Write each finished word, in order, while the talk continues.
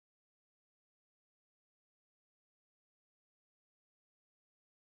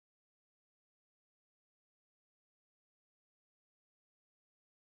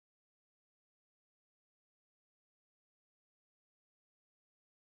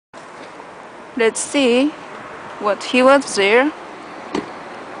Let's see what he was there.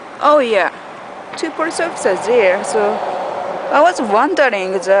 Oh yeah, two police officers there. So I was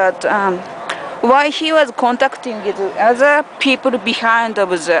wondering that why he was contacting with other people behind of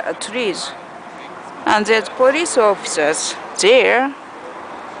the trees, and there's police officers there.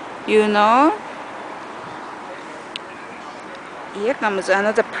 You know. Here comes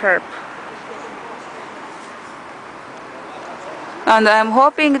another perp. And I'm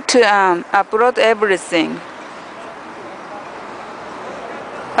hoping to upload everything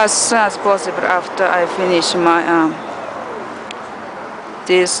as soon as possible after I finish my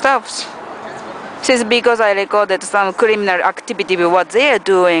these stuffs. This is because I recorded some criminal activity with what they are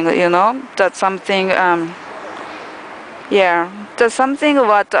doing, you know. That's something, yeah, that's something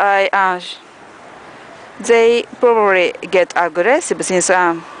what they probably get aggressive since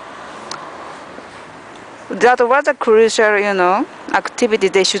that was a crucial, you know, activity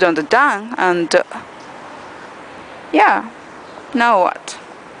they shouldn't have done. And yeah, now what?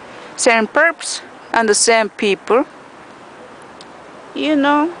 Same purpose and the same people. You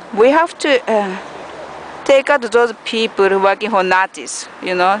know, we have to take out those people working for Nazis,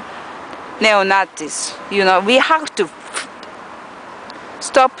 you know, neo-Nazis. You know, we have to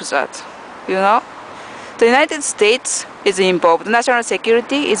stop that, you know. The United States is involved, national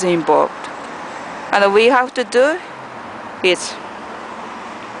security is involved. And we have to do is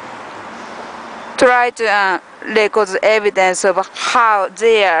try to record the evidence of how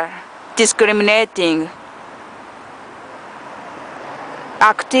they are discriminating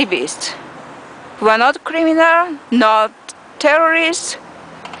activists who are not criminal, not terrorists,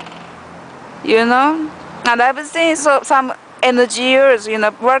 you know. And I've seen some NGOs, you know,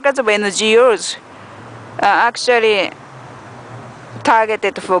 workers of NGOs actually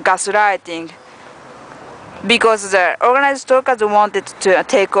targeted for gaslighting because the organized stalkers wanted to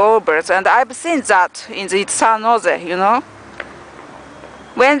take over. And I've seen that in the San Jose, you know.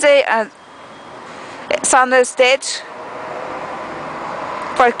 When they San Jose State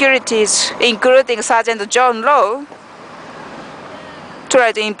securities, including Sergeant John Lowe,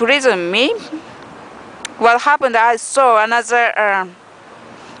 tried to imprison me. What happened, I saw another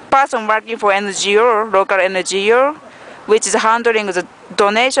person working for NGO, local NGO, which is handling the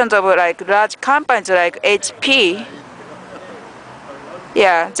donations of like large companies like HP.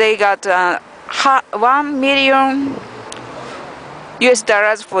 Yeah, they got $1 million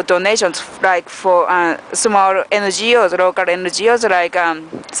US for donations, like for small NGOs, local NGOs like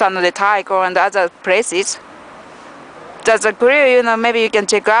San Jose Tiger and other places. That's a career, you know, maybe you can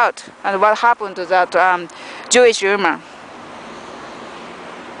check out. And what happened to that Jewish woman.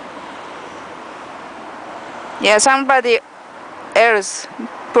 Yeah, somebody else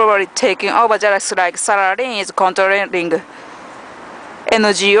probably taking over, just like Sarah is controlling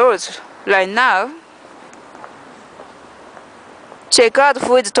NGOs right now. Check out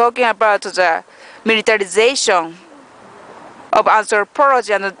who is talking about the militarization of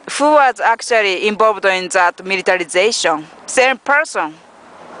anthropology and who was actually involved in that militarization. Same person.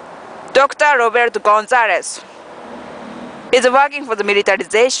 Dr. Roberto Gonzalez is working for the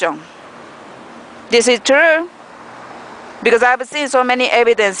militarization. This is true because I've seen so many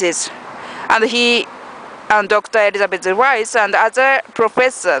evidences, and he and Dr. Elizabeth Rice and other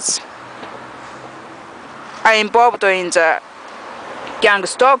professors are involved in the gang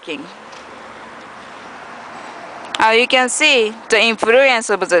stalking. You can see the influence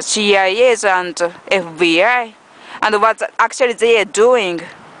of the CIAs and FBI, and what actually they are doing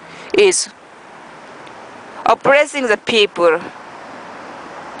is oppressing the people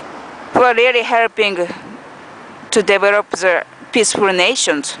who are really helping to develop the peaceful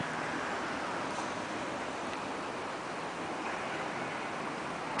nations.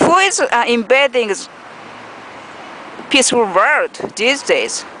 Who is invading peaceful world these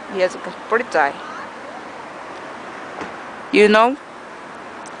days? Yes, pretty. You know?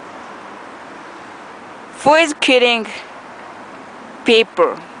 Who is killing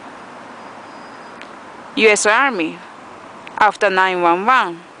people? US Army after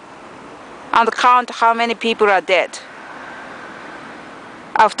 9/11. And count how many people are dead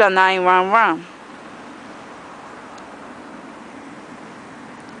after 9/11.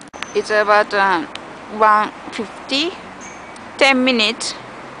 It's about 1:50, 10 minutes.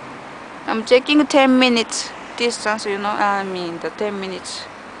 I'm checking 10 minutes distance, you know, I mean the 10 minutes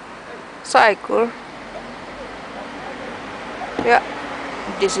cycle. Yeah,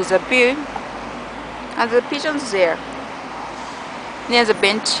 this is a view, and the pigeons there near the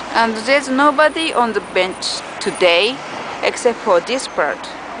bench, and there's nobody on the bench today except for this part,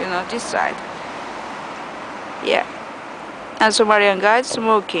 you know, this side. Yeah, and Somalian guys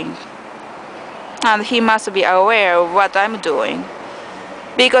smoking. and he must be aware of what I'm doing.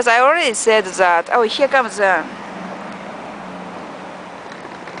 Because I already said that, oh, here comes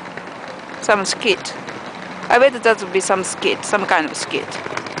some skit. I bet that would be some skit, some kind of skit.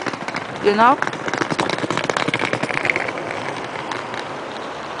 You know?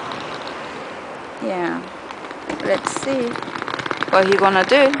 Yeah. Let's see what he gonna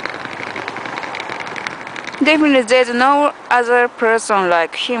do. Definitely there's no other person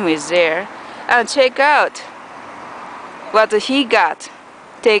like him is there. And check out what he got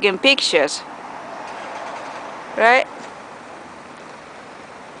taking pictures. Right?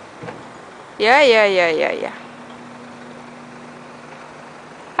 Yeah.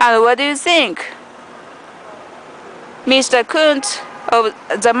 And what do you think? Mr. Kuntz,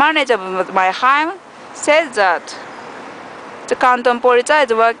 the manager of my home, said that the canton police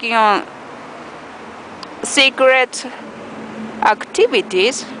is working on secret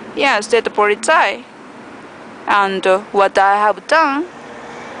activities. Yeah, state police. And what I have done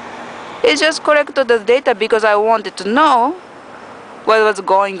is just collected the data because I wanted to know what was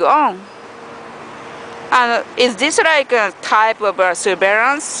going on. And is this like a type of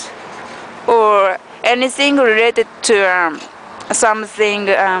surveillance or anything related to something,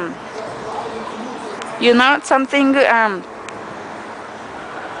 you know, something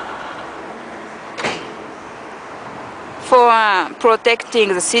for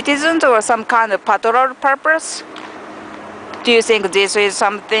protecting the citizens or some kind of patrol purpose? Do you think this is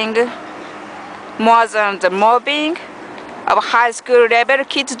something more than the mobbing of high school level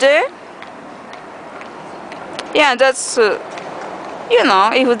kids do? Yeah, that's, you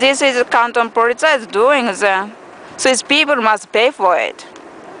know, if this is canton police is doing then, so these people must pay for it.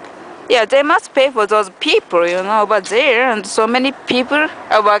 Yeah, they must pay for those people, you know, but there, and so many people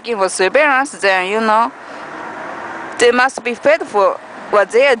are working for surveillance, then, you know, they must be paid for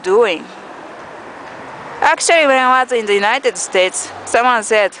what they are doing. Actually, when I was in the United States, someone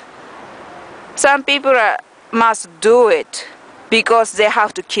said, some people must do it because they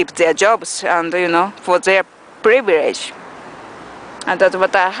have to keep their jobs and, you know, for their privilege. And that's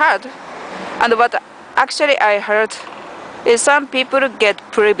what I heard. And what actually I heard is some people get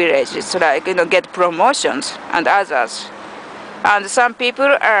privileges, like, you know, get promotions and others. And some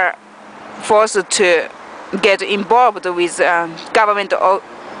people are forced to get involved with government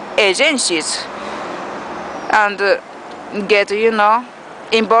agencies and get, you know,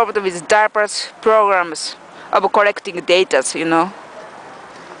 involved with diverse programs of collecting data, you know.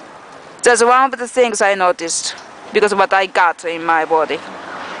 That's one of the things I noticed because of what I got in my body.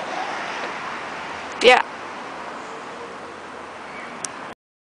 Yeah.